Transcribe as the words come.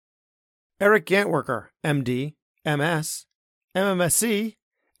Eric Gantwerker, MD, MS, MMSC,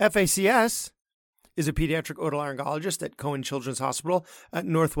 FACS, is a pediatric otolaryngologist at Cohen Children's Hospital at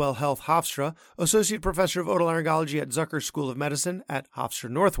Northwell Health Hofstra, associate professor of otolaryngology at Zucker School of Medicine at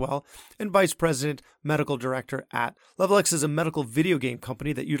Hofstra Northwell, and vice president, medical director at LevelX is a medical video game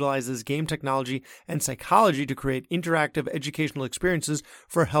company that utilizes game technology and psychology to create interactive educational experiences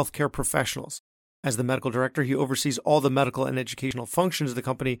for healthcare professionals. As the medical director, he oversees all the medical and educational functions of the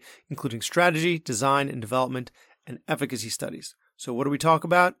company, including strategy, design and development, and efficacy studies. So what do we talk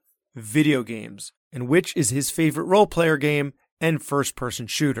about? Video games. And which is his favorite role-player game and first-person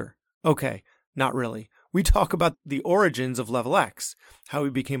shooter? Okay, not really. We talk about the origins of LevelX, how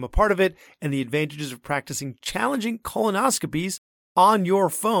he became a part of it, and the advantages of practicing challenging colonoscopies on your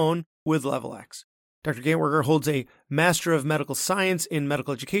phone with LevelX. Dr. Gantwerker holds a Master of Medical Science in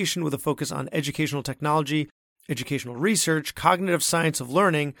Medical Education with a focus on educational technology, educational research, cognitive science of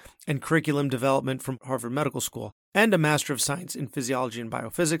learning, and curriculum development from Harvard Medical School, and a Master of Science in Physiology and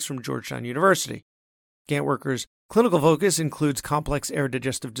Biophysics from Georgetown University. Gantwerker's clinical focus includes complex air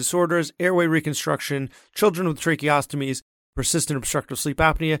digestive disorders, airway reconstruction, children with tracheostomies, persistent obstructive sleep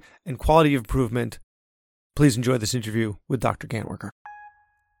apnea, and quality improvement. Please enjoy this interview with Dr. Gantwerker.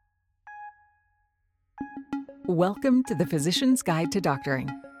 Welcome to the Physician's Guide to Doctoring,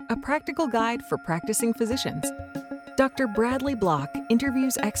 a practical guide for practicing physicians. Dr. Bradley Block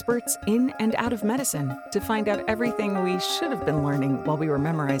interviews experts in and out of medicine to find out everything we should have been learning while we were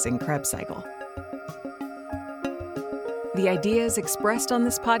memorizing Krebs cycle. The ideas expressed on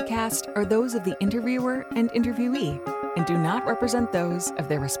this podcast are those of the interviewer and interviewee and do not represent those of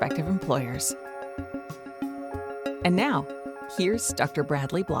their respective employers. And now, here's Dr.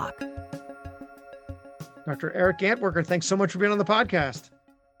 Bradley Block. Dr. Eric Gantwerker, thanks so much for being on the podcast.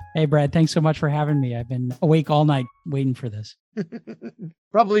 Hey, Brad, thanks so much for having me. I've been awake all night waiting for this.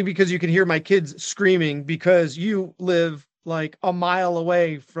 Probably because you can hear my kids screaming because you live like a mile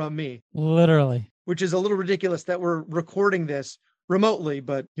away from me. Literally. Which is a little ridiculous that we're recording this remotely,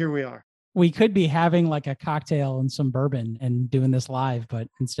 but here we are. We could be having like a cocktail and some bourbon and doing this live, but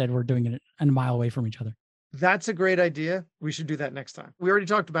instead we're doing it a mile away from each other. That's a great idea. We should do that next time. We already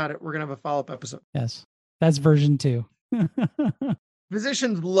talked about it. We're going to have a follow-up episode. Yes, that's version 2.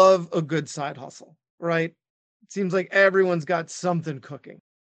 Physicians love a good side hustle, right? It seems like everyone's got something cooking.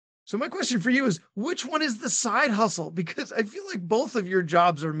 So my question for you is, which one is the side hustle? Because I feel like both of your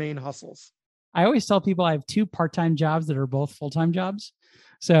jobs are main hustles. I always tell people I have 2 part-time jobs that are both full-time jobs.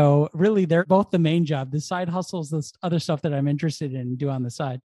 So really, they're both the main job. The side hustle is this other stuff that I'm interested in do on the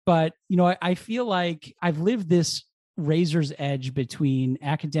side. But, you know, I feel like I've lived this razor's edge between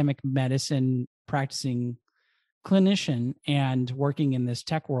academic medicine, practicing clinician, and working in this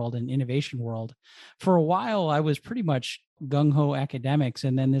tech world and innovation world. For a while, I was pretty much gung-ho academics.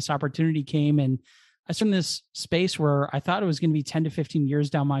 And then this opportunity came, and I was in this space where I thought it was going to be 10 to 15 years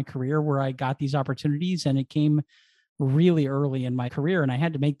down my career where I got these opportunities, and it came really early in my career. And I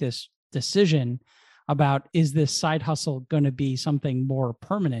had to make this decision about, is this side hustle going to be something more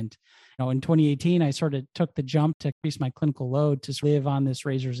permanent? You know, in 2018, I sort of took the jump to increase my clinical load to live on this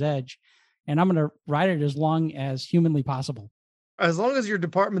razor's edge, and I'm going to ride it as long as humanly possible. As long as your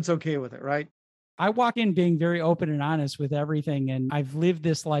department's okay with it, right? I walk in being very open and honest with everything. And I've lived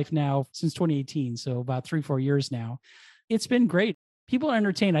this life now since 2018. So about 3-4 years now. It's been great. People are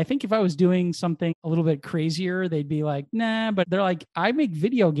entertained. I think if I was doing something a little bit crazier, they'd be like, nah, but they're like, I make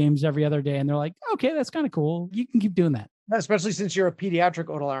video games every other day. And they're like, okay, that's kind of cool. You can keep doing that. Especially since you're a pediatric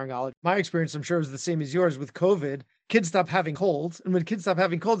otolaryngologist. My experience, I'm sure, is the same as yours with COVID. Kids stop having colds. And when kids stop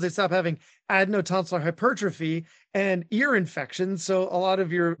having colds, they stop having adenotonsillar hypertrophy and ear infections. So a lot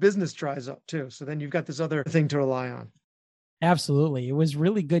of your business dries up too. So then you've got this other thing to rely on. Absolutely. It was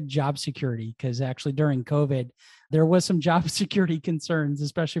really good job security because actually during COVID, there was some job security concerns,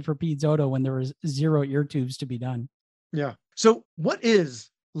 especially for peds oto when there was 0 ear tubes to be done. Yeah. So what is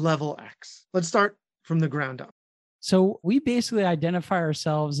LevelX? Let's start from the ground up. So we basically identify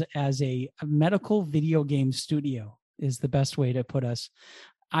ourselves as a medical video game studio is the best way to put us.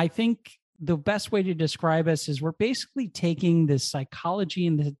 I think the best way to describe us is we're basically taking the psychology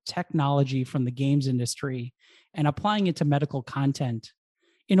and the technology from the games industry and applying it to medical content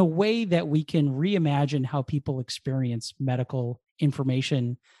in a way that we can reimagine how people experience medical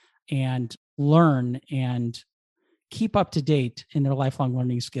information and learn and keep up to date in their lifelong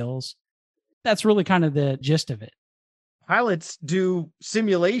learning skills. That's really kind of the gist of it. Pilots do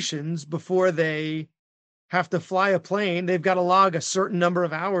simulations before they have to fly a plane. They've got to log a certain number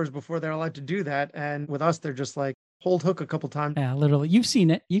of hours before they're allowed to do that. And with us, they're just like, hold hook a couple times. Yeah, literally. You've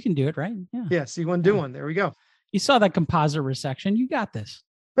seen it. You can do it, right? Yeah. See one, do one. There we go. You saw that composite resection. You got this.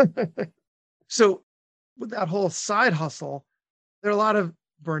 So with that whole side hustle, there are a lot of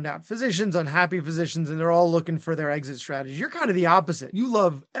burned out physicians, unhappy physicians, and they're all looking for their exit strategy. You're kind of the opposite. You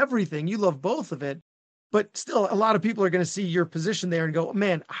love everything. You love both of it, but still a lot of people are going to see your position there and go,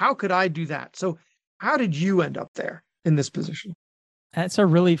 man, how could I do that? So how did you end up there in this position? That's a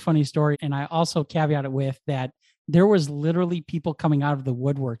really funny story. And I also caveat it with that there was literally people coming out of the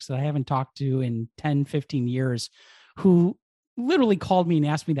woodworks that I haven't talked to in 10, 15 years who literally called me and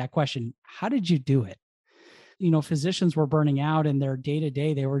asked me that question. How did you do it? Physicians were burning out in their day to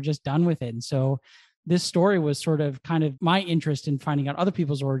day. They were just done with it. And so this story was sort of kind of my interest in finding out other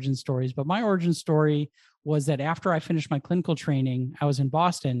people's origin stories. But my origin story was that after I finished my clinical training, I was in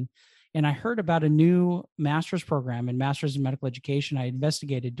Boston and I heard about a new master's program in master's in medical education. I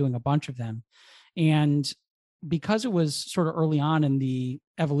investigated doing a bunch of them. And because it was sort of early on in the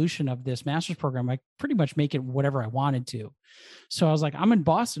evolution of this master's program, I pretty much make it whatever I wanted to. So I was like, I'm in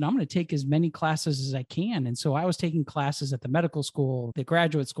Boston. I'm going to take as many classes as I can. And so I was taking classes at the medical school, the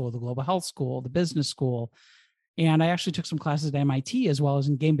graduate school, the global health school, the business school. And I actually took some classes at MIT as well as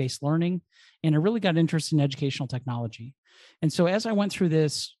in game-based learning. And I really got interested in educational technology. And so as I went through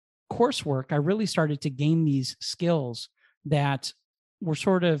this coursework, I really started to gain these skills that were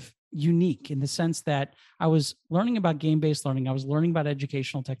sort of unique in the sense that I was learning about game-based learning. I was learning about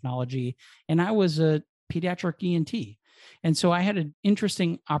educational technology, and I was a pediatric ENT. And so I had an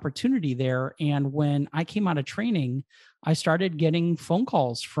interesting opportunity there. And when I came out of training, I started getting phone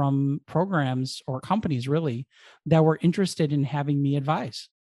calls from programs or companies really that were interested in having me advise.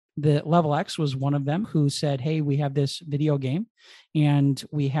 The Level X was one of them who said, hey, we have this video game and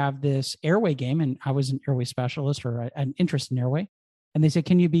we have this airway game. And I was an airway specialist or an interest in airway. And they said,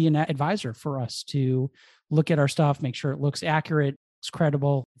 can you be an advisor for us to look at our stuff, make sure it looks accurate, it's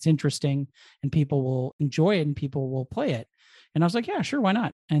credible, it's interesting, and people will enjoy it and people will play it. And I was like, yeah, sure, why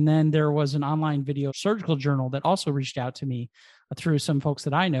not? And then there was an online video surgical journal that also reached out to me through some folks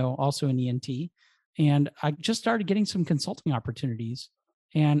that I know, also in ENT. And I just started getting some consulting opportunities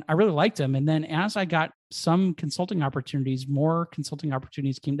and I really liked them. And then as I got some consulting opportunities, more consulting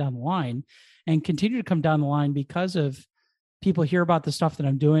opportunities came down the line and continued to come down the line because of people hear about the stuff that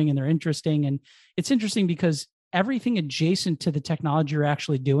I'm doing and they're interesting. And it's interesting because everything adjacent to the technology you're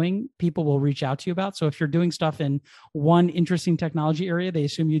actually doing, people will reach out to you about. So if you're doing stuff in one interesting technology area, they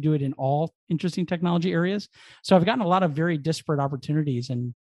assume you do it in all interesting technology areas. So I've gotten a lot of very disparate opportunities.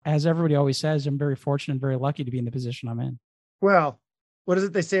 And as everybody always says, I'm very fortunate and very lucky to be in the position I'm in. Well, what is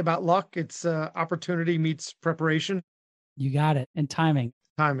it they say about luck? It's opportunity meets preparation. You got it. And timing.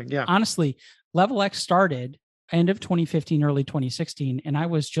 Timing, yeah. Honestly, Level X started end of 2015, early 2016, and I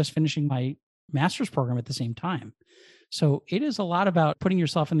was just finishing my master's program at the same time. So it is a lot about putting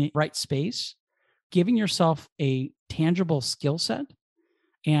yourself in the right space, giving yourself a tangible skill set,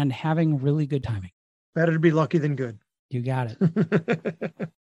 and having really good timing. Better to be lucky than good. You got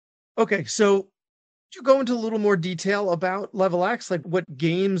it. Okay, so could you go into a little more detail about Level X? Like what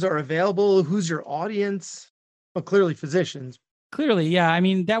games are available? Who's your audience? Well, clearly physicians. Clearly, yeah. I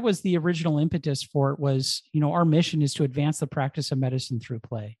mean, that was the original impetus for it was, our mission is to advance the practice of medicine through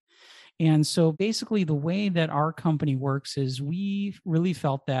play. And so basically the way that our company works is we really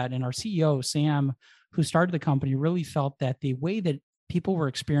felt that, and our CEO, Sam, who started the company, really felt that the way that people were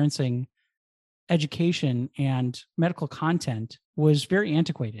experiencing education and medical content was very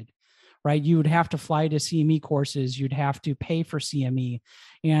antiquated, right? You would have to fly to CME courses. You'd have to pay for CME.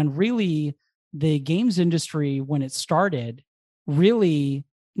 And really the games industry, when it started, really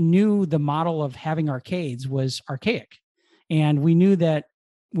knew the model of having arcades was archaic. And we knew that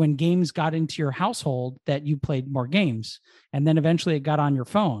when games got into your household that you played more games. And then eventually it got on your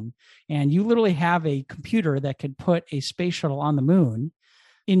phone. And you literally have a computer that could put a space shuttle on the moon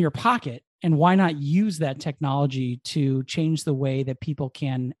in your pocket. And why not use that technology to change the way that people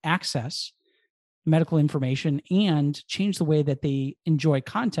can access medical information and change the way that they enjoy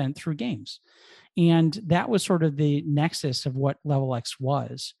content through games? And that was sort of the nexus of what Level X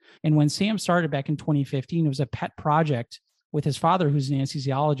was. And when Sam started back in 2015, it was a pet project with his father, who's an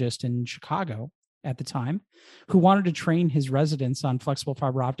anesthesiologist in Chicago at the time, who wanted to train his residents on flexible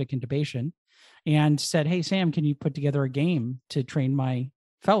fiber optic intubation and said, hey, Sam, can you put together a game to train my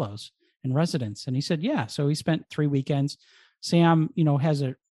fellows and residents? And he said, yeah. So he spent 3 weekends. Sam, has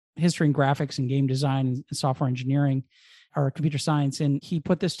a history in graphics and game design and software engineering or computer science. And he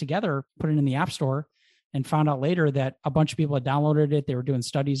put this together, put it in the App Store, and found out later that a bunch of people had downloaded it. They were doing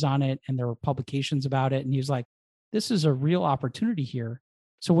studies on it and there were publications about it. And he was like, this is a real opportunity here.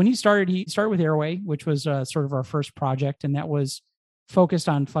 So when he started with Airway, which was sort of our first project. And that was focused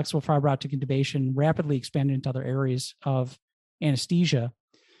on flexible fiber optic intubation, rapidly expanded into other areas of anesthesia.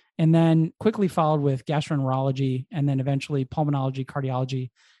 and then quickly followed with gastroenterology, and then eventually pulmonology, cardiology,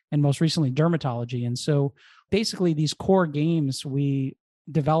 and most recently dermatology. And so basically these core games we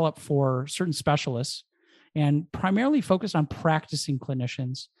develop for certain specialists and primarily focus on practicing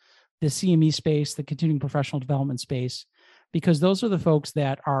clinicians, the CME space, the continuing professional development space, because those are the folks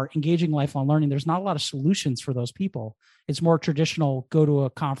that are engaging lifelong learning. There's not a lot of solutions for those people. It's more traditional, go to a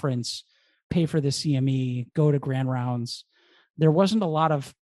conference, pay for the CME, go to grand rounds. There wasn't a lot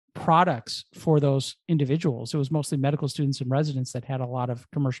of products for those individuals. It was mostly medical students and residents that had a lot of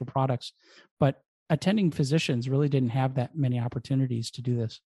commercial products, but attending physicians really didn't have that many opportunities to do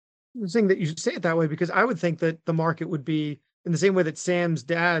this. I'm saying that you should say it that way because I would think that the market would be in the same way that Sam's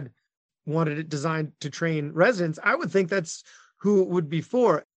dad wanted it designed to train residents. I would think that's who it would be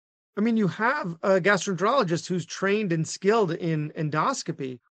for. I mean, you have a gastroenterologist who's trained and skilled in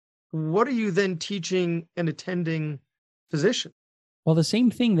endoscopy. What are you then teaching an attending physician? Well, the same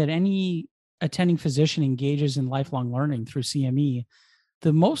thing that any attending physician engages in lifelong learning through CME.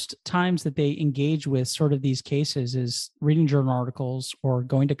 The most times that they engage with sort of these cases is reading journal articles or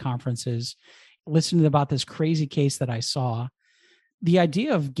going to conferences, listening about this crazy case that I saw. The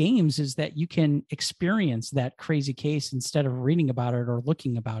idea of games is that you can experience that crazy case instead of reading about it or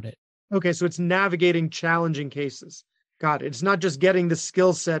looking about it. Okay, so it's navigating challenging cases. Got it. It's not just getting the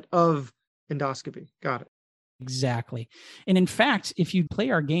skill set of endoscopy. Got it. Exactly. And in fact, if you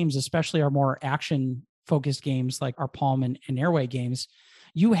play our games, especially our more action-focused games like our palm and airway games,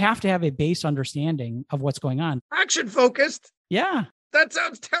 you have to have a base understanding of what's going on. Action-focused? Yeah. That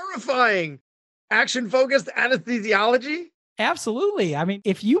sounds terrifying. Action-focused anesthesiology? Absolutely. I mean,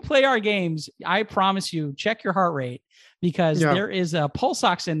 if you play our games, I promise you, check your heart rate because there is a pulse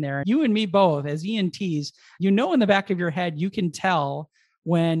ox in there. You and me both as ENTs, in the back of your head, you can tell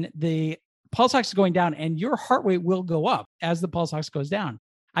when the pulse ox is going down and your heart rate will go up as the pulse ox goes down.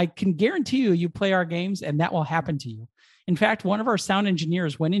 I can guarantee you play our games and that will happen to you. In fact, one of our sound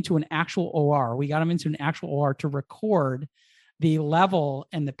engineers went into an actual OR. We got him into an actual OR to record the level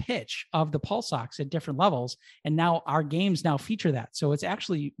and the pitch of the pulse ox at different levels. And now our games now feature that. So it's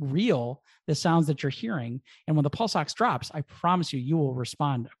actually real, the sounds that you're hearing. And when the pulse ox drops, I promise you will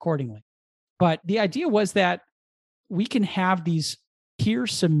respond accordingly. But the idea was that we can have these peer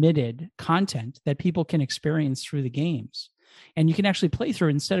submitted content that people can experience through the games. And you can actually play through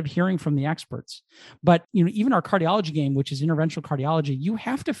instead of hearing from the experts. But even our cardiology game, which is interventional cardiology, you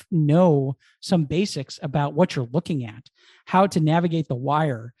have to know some basics about what you're looking at, how to navigate the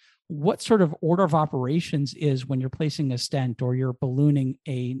wire, what sort of order of operations is when you're placing a stent or you're ballooning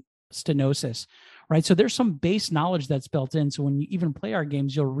a stenosis, right? So there's some base knowledge that's built in. So when you even play our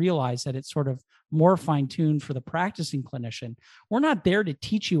games, you'll realize that it's sort of more fine-tuned for the practicing clinician. We're not there to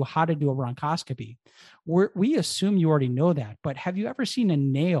teach you how to do a bronchoscopy. We assume you already know that, but have you ever seen a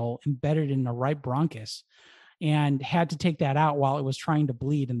nail embedded in the right bronchus and had to take that out while it was trying to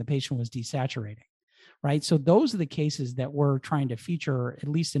bleed and the patient was desaturating, right? So those are the cases that we're trying to feature, at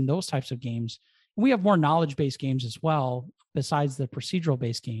least in those types of games. We have more knowledge-based games as well, besides the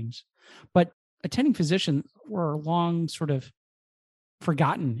procedural-based games. But attending physicians were long sort of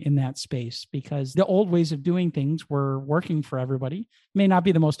forgotten in that space because the old ways of doing things were working for everybody. May not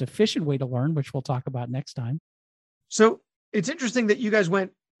be the most efficient way to learn, which we'll talk about next time. So it's interesting that you guys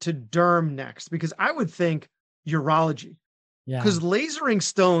went to derm next because I would think urology. Yeah. Because lasering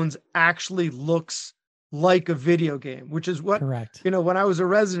stones actually looks like a video game, which is what, correct. When I was a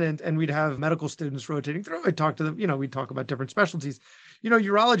resident and we'd have medical students rotating through, I'd talk to them, we'd talk about different specialties.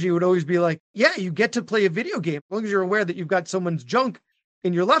 Urology would always be like, yeah, you get to play a video game as long as you're aware that you've got someone's junk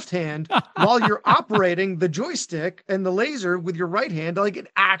in your left hand while you're operating the joystick and the laser with your right hand. Like it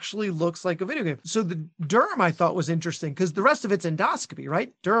actually looks like a video game. So the derm I thought was interesting because the rest of it's endoscopy,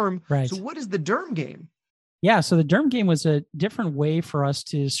 right? Derm. Right. So what is the derm game? Yeah, so the derm game was a different way for us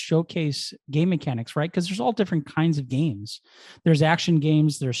to showcase game mechanics, right? Because there's all different kinds of games. There's action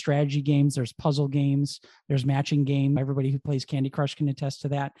games, there's strategy games, there's puzzle games, there's matching game. Everybody who plays Candy Crush can attest to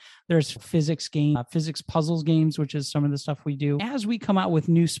that. There's physics game, physics puzzles games, which is some of the stuff we do. As we come out with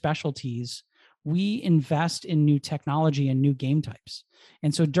new specialties, we invest in new technology and new game types.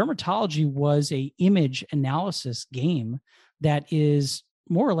 And so dermatology was a image analysis game that is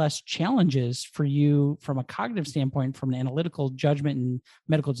more or less challenges for you from a cognitive standpoint, from an analytical judgment and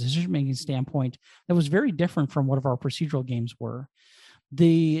medical decision-making standpoint, that was very different from what of our procedural games were.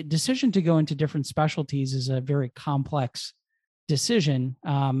 The decision to go into different specialties is a very complex decision.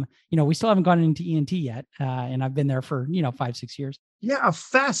 We still haven't gone into ENT yet, and I've been there for, 5-6 years. Yeah, a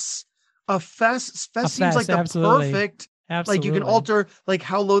FES seems like the absolutely. perfect, Absolutely. like you can alter like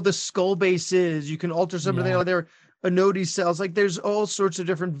how low the skull base is. You can alter some of the other Anodi cells. Like there's all sorts of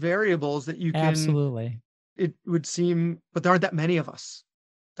different variables that you can, Absolutely. it would seem, but there aren't that many of us.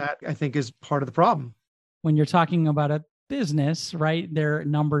 That I think is part of the problem. When you're talking about a business, right, their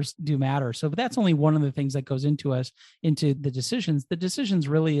numbers do matter. So, but that's only one of the things that goes into the decisions. The decisions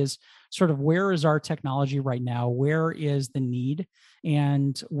really is sort of where is our technology right now? Where is the need?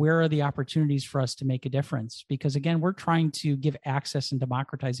 And where are the opportunities for us to make a difference? Because again, we're trying to give access and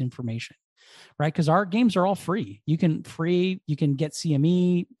democratize information, right? Because our games are all free. You can get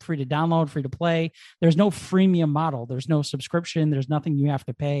CME, free to download, free to play. There's no freemium model. There's no subscription. There's nothing you have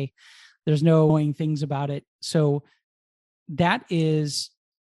to pay. There's no knowing things about it. So that is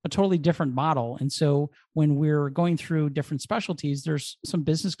a totally different model. And so when we're going through different specialties, there's some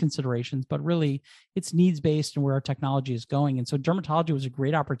business considerations, but really it's needs-based and where our technology is going. And so dermatology was a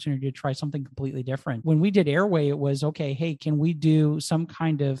great opportunity to try something completely different. When we did Airway, it was, okay, hey, can we do some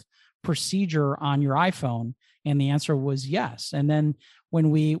kind of procedure on your iPhone? And the answer was yes. And then when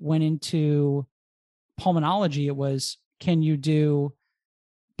we went into pulmonology, it was, can you do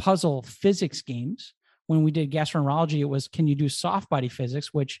puzzle physics games? When we did gastroenterology, it was, can you do soft body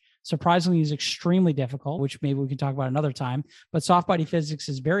physics, which surprisingly is extremely difficult, which maybe we can talk about another time. But soft body physics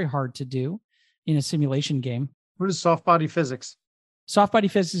is very hard to do in a simulation game. What is soft body physics? Soft body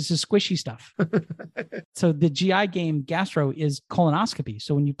physics is squishy stuff. So the GI game gastro is colonoscopy.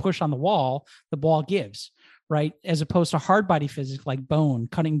 So when you push on the wall gives, right? As opposed to hard body physics like bone,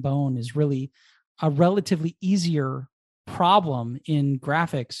 cutting bone is really a relatively easier problem in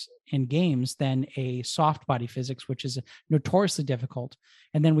graphics in games than a soft body physics, which is notoriously difficult.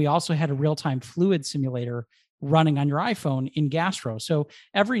 And then we also had a real-time fluid simulator running on your iPhone in gastro. So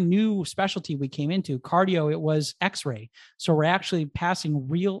every new specialty we came into, cardio, it was X-ray. So we're actually passing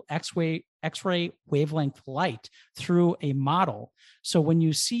real X-ray wavelength light through a model. So when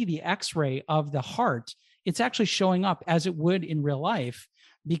you see the X-ray of the heart, it's actually showing up as it would in real life,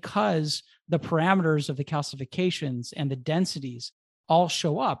 because the parameters of the calcifications and the densities all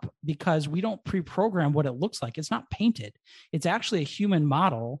show up, because we don't pre-program what it looks like. It's not painted. It's actually a human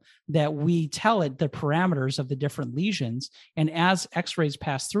model that we tell it the parameters of the different lesions. And as X-rays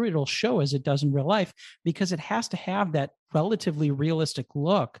pass through, it'll show as it does in real life, because it has to have that relatively realistic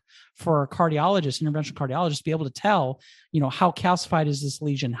look for a cardiologist, interventional cardiologist, to be able to tell, how calcified is this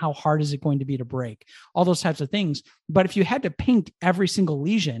lesion? How hard is it going to be to break? All those types of things. But if you had to paint every single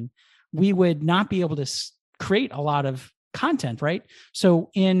lesion, we would not be able to create a lot of content, right? So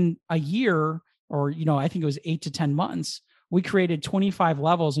in a year, or, I think it was 8 to 10 months, we created 25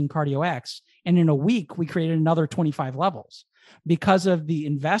 levels in CardioX. And in a week, we created another 25 levels. Because of the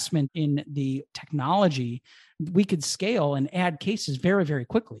investment in the technology, we could scale and add cases very, very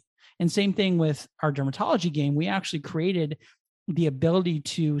quickly. And same thing with our dermatology game. We actually created the ability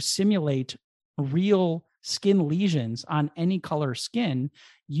to simulate real skin lesions on any color skin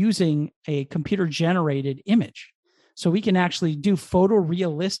using a computer-generated image. So we can actually do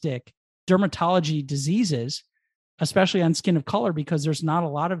photorealistic dermatology diseases, especially on skin of color, because there's not a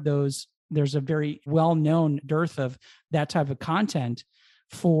lot of those. There's a very well-known dearth of that type of content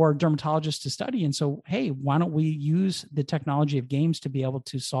for dermatologists to study. And so, hey, why don't we use the technology of games to be able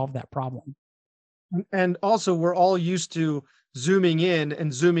to solve that problem? And also, we're all used to zooming in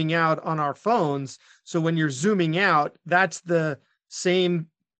and zooming out on our phones. So when you're zooming out, that's the same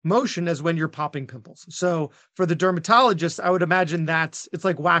motion as when you're popping pimples. So for the dermatologist, I would imagine it's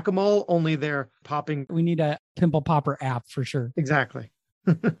like whack-a-mole, only they're popping. We need a pimple popper app for sure. Exactly.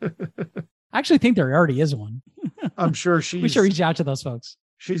 I actually think there already is one. I'm sure we should reach out to those folks.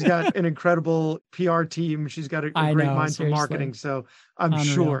 She's got an incredible PR team. She's got a great mind for marketing. So I'm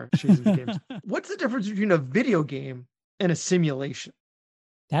sure she's in the games. What's the difference between a video game and a simulation?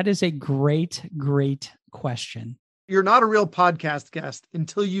 That is a great, great question. You're not a real podcast guest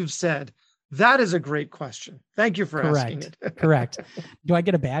until you've said, that is a great question. Thank you for asking it. Correct. Do I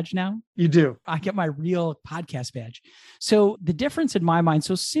get a badge now? You do. I get my real podcast badge. So the difference in my mind,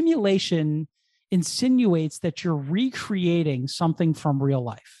 so simulation insinuates that you're recreating something from real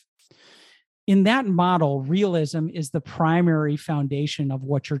life. In that model, realism is the primary foundation of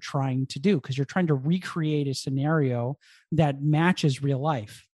what you're trying to do, because you're trying to recreate a scenario that matches real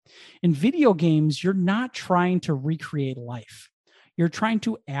life. In video games, you're not trying to recreate life. You're trying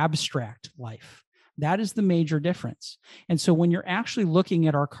to abstract life. That is the major difference. And so when you're actually looking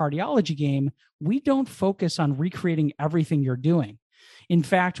at our cardiology game, we don't focus on recreating everything you're doing. In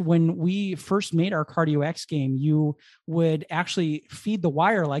fact, when we first made our CardioX game, you would actually feed the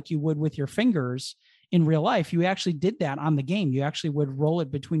wire like you would with your fingers in real life. You actually did that on the game. You actually would roll it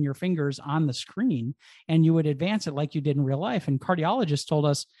between your fingers on the screen, and you would advance it like you did in real life. And cardiologists told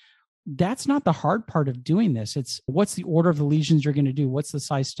us, that's not the hard part of doing this. It's what's the order of the lesions you're going to do? What's the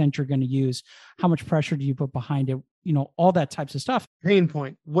size stent you're going to use? How much pressure do you put behind it? All that types of stuff. Pain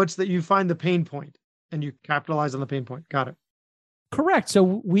point. What's that? You find the pain point and you capitalize on the pain point. Got it. Correct.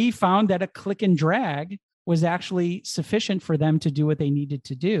 So we found that a click and drag was actually sufficient for them to do what they needed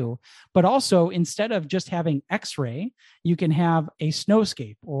to do. But also, instead of just having X-ray, you can have a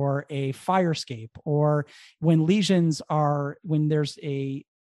snowscape or a firescape, or when there's a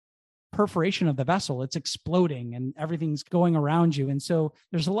perforation of the vessel, it's exploding and everything's going around you. And so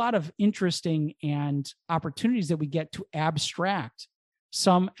there's a lot of interesting and opportunities that we get to abstract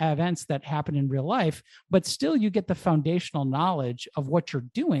some events that happen in real life, but still you get the foundational knowledge of what you're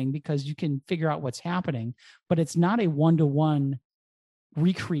doing because you can figure out what's happening, but it's not a one-to-one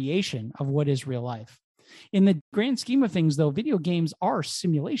recreation of what is real life. In the grand scheme of things, though, video games are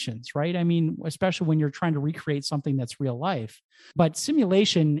simulations, right? I mean, especially when you're trying to recreate something that's real life. But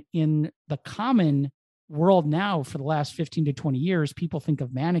simulation in the common world now for the last 15 to 20 years, people think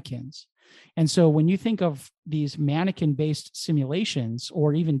of mannequins. And so when you think of these mannequin-based simulations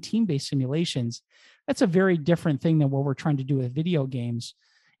or even team-based simulations, that's a very different thing than what we're trying to do with video games.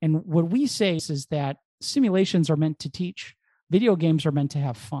 And what we say is that simulations are meant to teach. Video games are meant to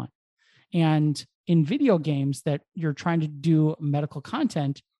have fun. And in video games that you're trying to do medical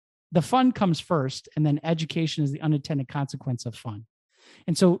content, the fun comes first, and then education is the unintended consequence of fun.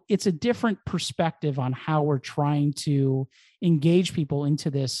 And so it's a different perspective on how we're trying to engage people into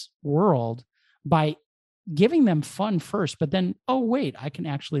this world by giving them fun first, but then, oh, wait, I can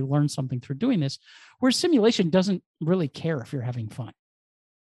actually learn something through doing this, where simulation doesn't really care if you're having fun.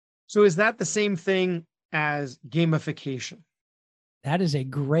 So is that the same thing as gamification? That is a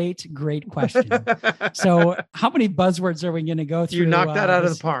great question. So how many buzzwords are we going to go through? You knocked that out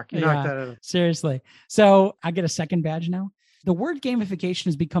of the park. Knocked that out of seriously. So I get a second badge now. The word gamification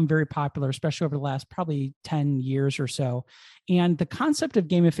has become very popular, especially over the last probably 10 years or so. And the concept of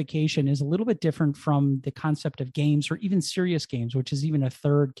gamification is a little bit different from the concept of games or even serious games, which is even a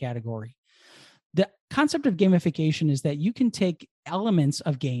third category. The concept of gamification is that you can take elements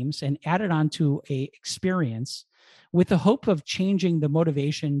of games and add it onto an experience with the hope of changing the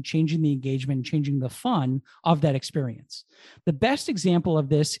motivation, changing the engagement, changing the fun of that experience. The best example of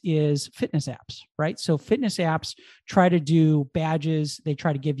this is fitness apps, right? So fitness apps try to do badges. They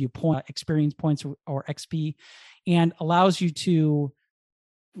try to give you experience points or XP, and wants you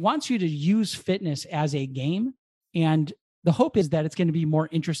to use fitness as a game. And the hope is that it's going to be more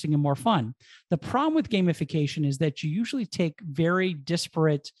interesting and more fun. The problem with gamification is that you usually take very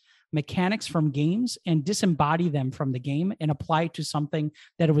disparate mechanics from games and disembody them from the game and apply it to something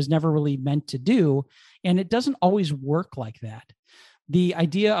that it was never really meant to do. And it doesn't always work like that. The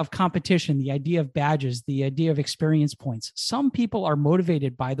idea of competition, the idea of badges, the idea of experience points, some people are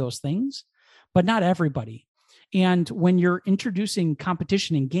motivated by those things, but not everybody. And when you're introducing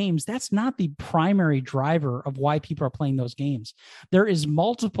competition in games, that's not the primary driver of why people are playing those games. There is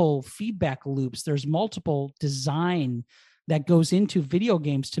multiple feedback loops. There's multiple design that goes into video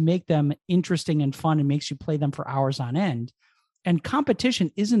games to make them interesting and fun and makes you play them for hours on end. And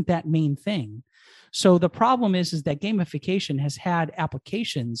competition isn't that main thing. So the problem is that gamification has had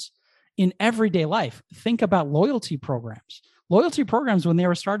applications in everyday life. Think about loyalty programs. Loyalty programs, when they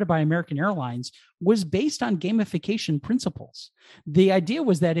were started by American Airlines, was based on gamification principles. The idea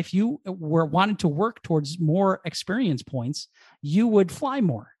was that if you wanted to work towards more experience points, you would fly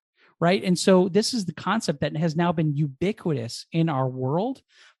more, right? And so this is the concept that has now been ubiquitous in our world,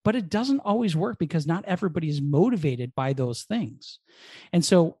 but it doesn't always work because not everybody is motivated by those things. And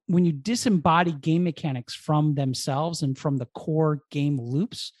so when you disembody game mechanics from themselves and from the core game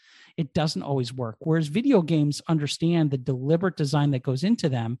loops, it doesn't always work. Whereas video games understand the deliberate design that goes into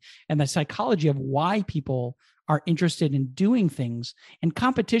them and the psychology of why people are interested in doing things. And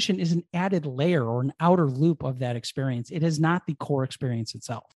competition is an added layer or an outer loop of that experience. It is not the core experience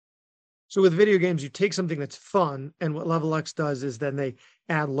itself. So with video games, you take something that's fun, and what Level X does is then they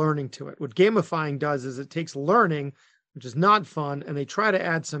add learning to it. What gamifying does is it takes learning, which is not fun, and they try to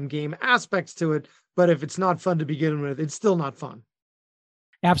add some game aspects to it. But if it's not fun to begin with, it's still not fun.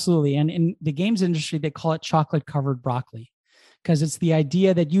 Absolutely. And in the games industry, they call it chocolate covered broccoli, because it's the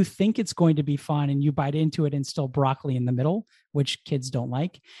idea that you think it's going to be fun and you bite into it and still broccoli in the middle, which kids don't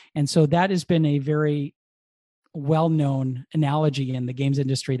like. And so that has been a very well-known analogy in the games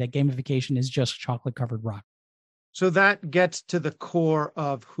industry, that gamification is just chocolate covered broccoli. So that gets to the core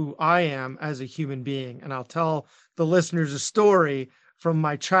of who I am as a human being. And I'll tell the listeners a story from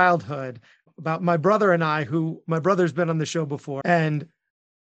my childhood about my brother and I, who my brother's been on the show before. And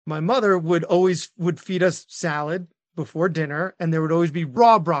my mother would feed us salad before dinner, and there would always be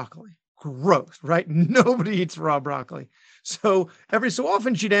raw broccoli. Gross, right? Nobody eats raw broccoli. So every so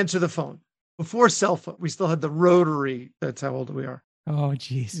often she'd answer the phone. Before cell phone, we still had the rotary. That's how old we are. Oh,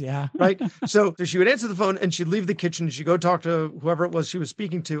 geez. Yeah. Right. So she would answer the phone and she'd leave the kitchen. She'd go talk to whoever it was she was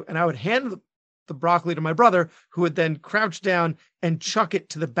speaking to. And I would hand the broccoli to my brother, who would then crouch down and chuck it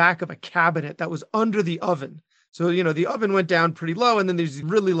to the back of a cabinet that was under the oven. So, the oven went down pretty low, and then there's these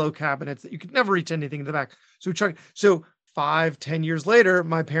really low cabinets that you could never reach anything in the back. So chuck. So 5-10 years later,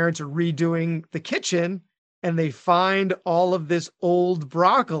 my parents are redoing the kitchen and they find all of this old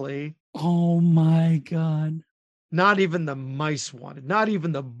broccoli. Oh my God. Not even the mice wanted, not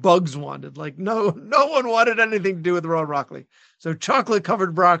even the bugs wanted. Like, no one wanted anything to do with raw broccoli. So chocolate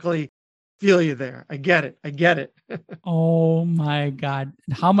covered broccoli, feel you there. I get it. Oh my God.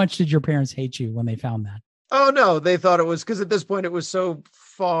 How much did your parents hate you when they found that? Oh no, they thought it was, because at this point it was so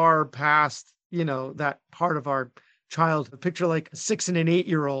far past, that part of our childhood. Picture like a 6 and an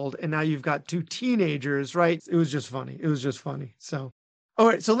 8-year-old, and now you've got 2 teenagers, right? It was just funny. So, all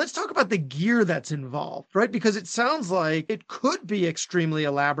right, so let's talk about the gear that's involved, right? Because it sounds like it could be extremely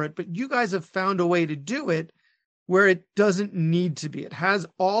elaborate, but you guys have found a way to do it where it doesn't need to be. It has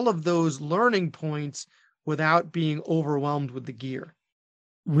all of those learning points without being overwhelmed with the gear.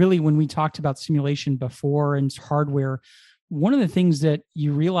 Really, when we talked about simulation before and hardware, one of the things that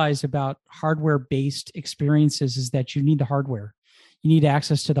you realize about hardware-based experiences is that you need the hardware. You need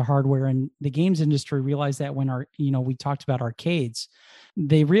access to the hardware. And the games industry realized that when we talked about arcades,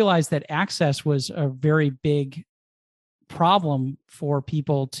 they realized that access was a very big problem for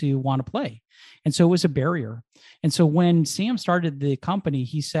people to want to play. And so it was a barrier. And so when Sam started the company,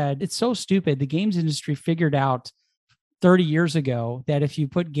 he said, it's so stupid. The games industry figured out 30 years ago that if you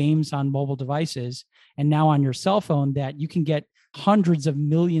put games on mobile devices and now on your cell phone, that you can get hundreds of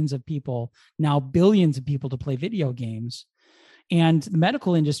millions of people, now billions of people, to play video games. And the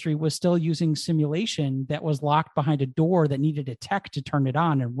medical industry was still using simulation that was locked behind a door that needed a tech to turn it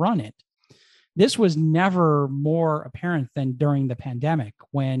on and run it. This was never more apparent than during the pandemic,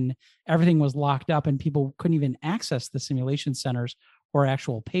 when everything was locked up and people couldn't even access the simulation centers or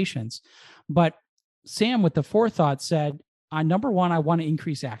actual patients. But Sam, with the forethought, said, number one, I want to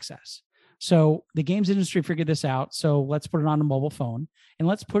increase access. So the games industry figured this out. So let's put it on a mobile phone, and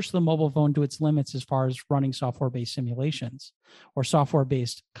let's push the mobile phone to its limits as far as running software-based simulations or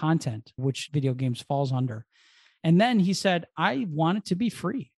software-based content, which video games falls under. And then he said, I want it to be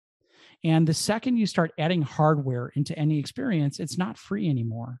free. And the second you start adding hardware into any experience, it's not free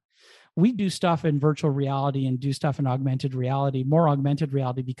anymore. We do stuff in virtual reality and do stuff in augmented reality, more augmented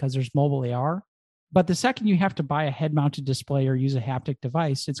reality because there's mobile AR. But the second you have to buy a head-mounted display or use a haptic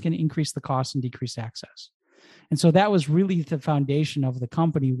device, it's going to increase the cost and decrease access. And so that was really the foundation of the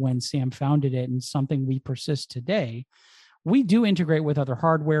company when Sam founded it, and something we persist today. We do integrate with other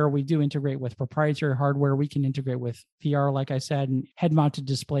hardware. We do integrate with proprietary hardware. We can integrate with VR, like I said, and head-mounted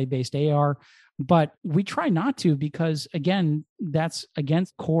display-based AR. But we try not to, because, again, that's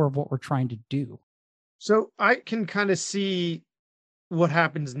against the core of what we're trying to do. So I can kind of see what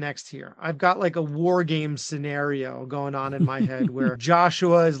happens next here. I've got like a war game scenario going on in my head where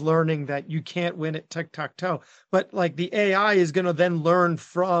Joshua is learning that you can't win at tic-tac-toe, but like the AI is going to then learn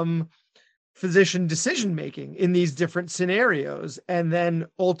from physician decision-making in these different scenarios and then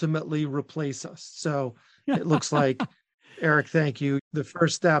ultimately replace us. So it looks like, Eric, thank you, the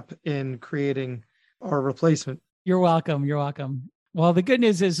first step in creating our replacement. You're welcome. You're welcome. Well, the good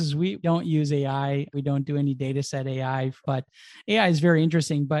news is we don't use AI. We don't do any data set AI, but AI is very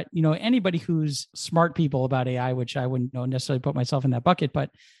interesting. But, anybody who's smart people about AI, which I wouldn't necessarily put myself in that bucket, but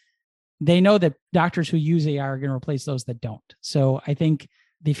they know that doctors who use AI are going to replace those that don't. So I think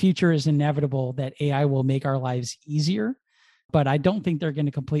the future is inevitable that AI will make our lives easier, but I don't think they're going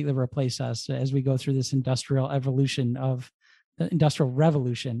to completely replace us as we go through this industrial revolution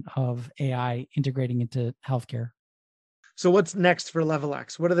of AI integrating into healthcare. So what's next for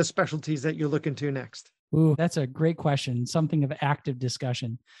LevelX? What are the specialties that you're looking to next? Ooh, that's a great question. Something of active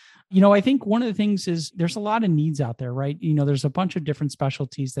discussion. I think one of the things is there's a lot of needs out there, right? There's a bunch of different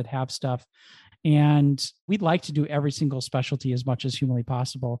specialties that have stuff, and we'd like to do every single specialty as much as humanly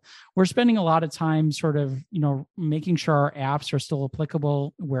possible. We're spending a lot of time sort of, making sure our apps are still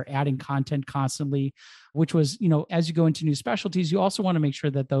applicable. We're adding content constantly, which was, as you go into new specialties, you also want to make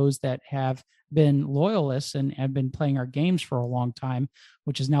sure that those that have been loyalists and have been playing our games for a long time,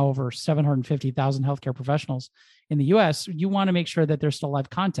 which is now over 750,000 healthcare professionals in the US, you want to make sure that there's still live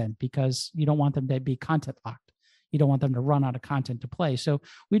content, because you don't want them to be content locked. You don't want them to run out of content to play. So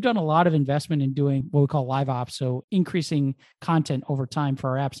we've done a lot of investment in doing what we call live ops. So increasing content over time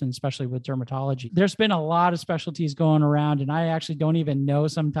for our apps, and especially with dermatology. There's been a lot of specialties going around, and I actually don't even know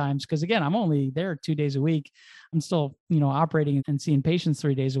sometimes, because again, I'm only there 2 days a week. I'm still, operating and seeing patients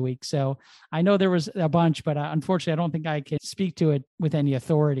 3 days a week. So I know there was a bunch, but unfortunately, I don't think I can speak to it with any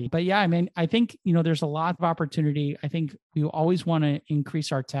authority. But yeah, I mean, I think, there's a lot of opportunity. I think we always want to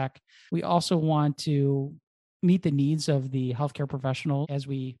increase our tech. We also want to meet the needs of the healthcare professional as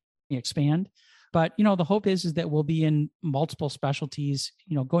we expand. But, the hope is that we'll be in multiple specialties,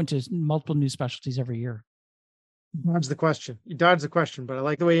 going to multiple new specialties every year. You dodged the question, but I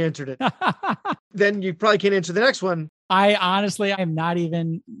like the way you answered it. Then you probably can't answer the next one. I honestly, I'm not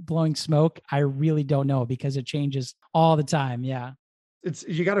even blowing smoke. I really don't know, because it changes all the time. Yeah.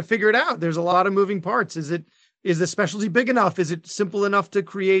 You got to figure it out. There's a lot of moving parts. Is the specialty big enough? Is it simple enough to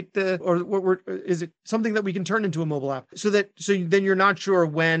create is it something that we can turn into a mobile app? So then you're not sure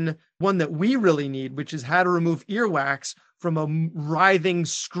when one that we really need, which is how to remove earwax from a writhing,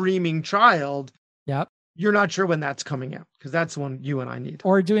 screaming child. Yep. You're not sure when that's coming out, because that's one you and I need.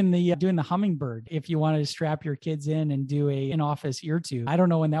 Or doing the hummingbird, if you wanted to strap your kids in and do a in-office ear tube. I don't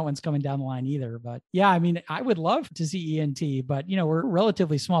know when that one's coming down the line either. But yeah, I mean, I would love to see ENT, but we're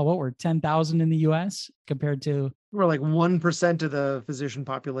relatively small. We're 10,000 in the US compared to... We're like 1% of the physician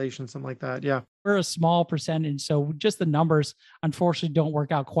population, something like that. Yeah. We're a small percentage. So just the numbers, unfortunately, don't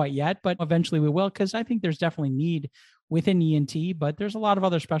work out quite yet, but eventually we will, because I think there's definitely need within ENT, but there's a lot of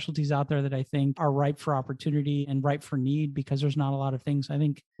other specialties out there that I think are ripe for opportunity and ripe for need, because there's not a lot of things. I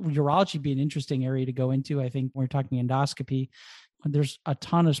think urology would be an interesting area to go into. I think when we're talking endoscopy, there's a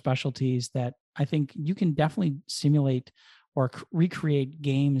ton of specialties that I think you can definitely simulate or recreate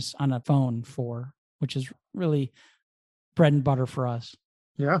games on a phone for, which is really bread and butter for us.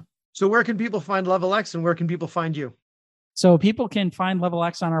 Yeah. So where can people find Level X, and where can people find you? So people can find Level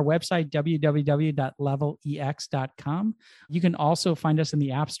X on our website, www.levelex.com. You can also find us in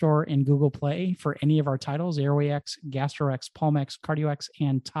the App Store and Google Play for any of our titles. Airway X, Gastro X, Palm X, Cardio X,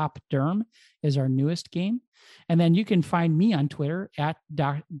 and Top Derm is our newest game. And then you can find me on Twitter at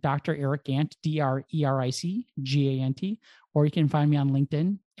Dr. Eric Gant, DRERICGANT, or you can find me on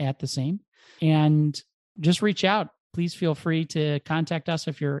LinkedIn at the same. And just reach out. Please feel free to contact us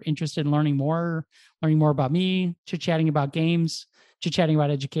if you're interested in learning more about me, chit-chatting about games, chit-chatting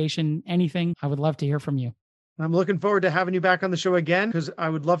about education, anything. I would love to hear from you. I'm looking forward to having you back on the show again, because I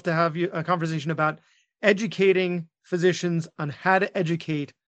would love to have a conversation about educating physicians on how to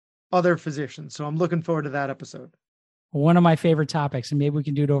educate other physicians. So I'm looking forward to that episode. One of my favorite topics, and maybe we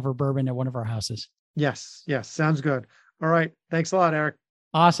can do it over bourbon at one of our houses. Yes. Sounds good. All right. Thanks a lot, Eric.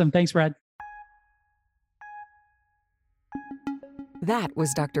 Awesome. Thanks, Brad. That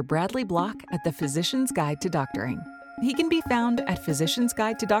was Dr. Bradley Block at the Physician's Guide to Doctoring. He can be found at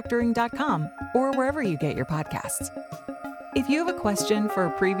physiciansguidetodoctoring.com or wherever you get your podcasts. If you have a question for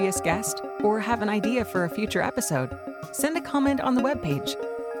a previous guest or have an idea for a future episode, send a comment on the webpage.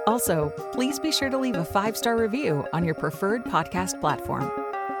 Also, please be sure to leave a 5-star review on your preferred podcast platform.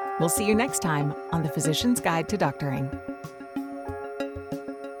 We'll see you next time on the Physician's Guide to Doctoring.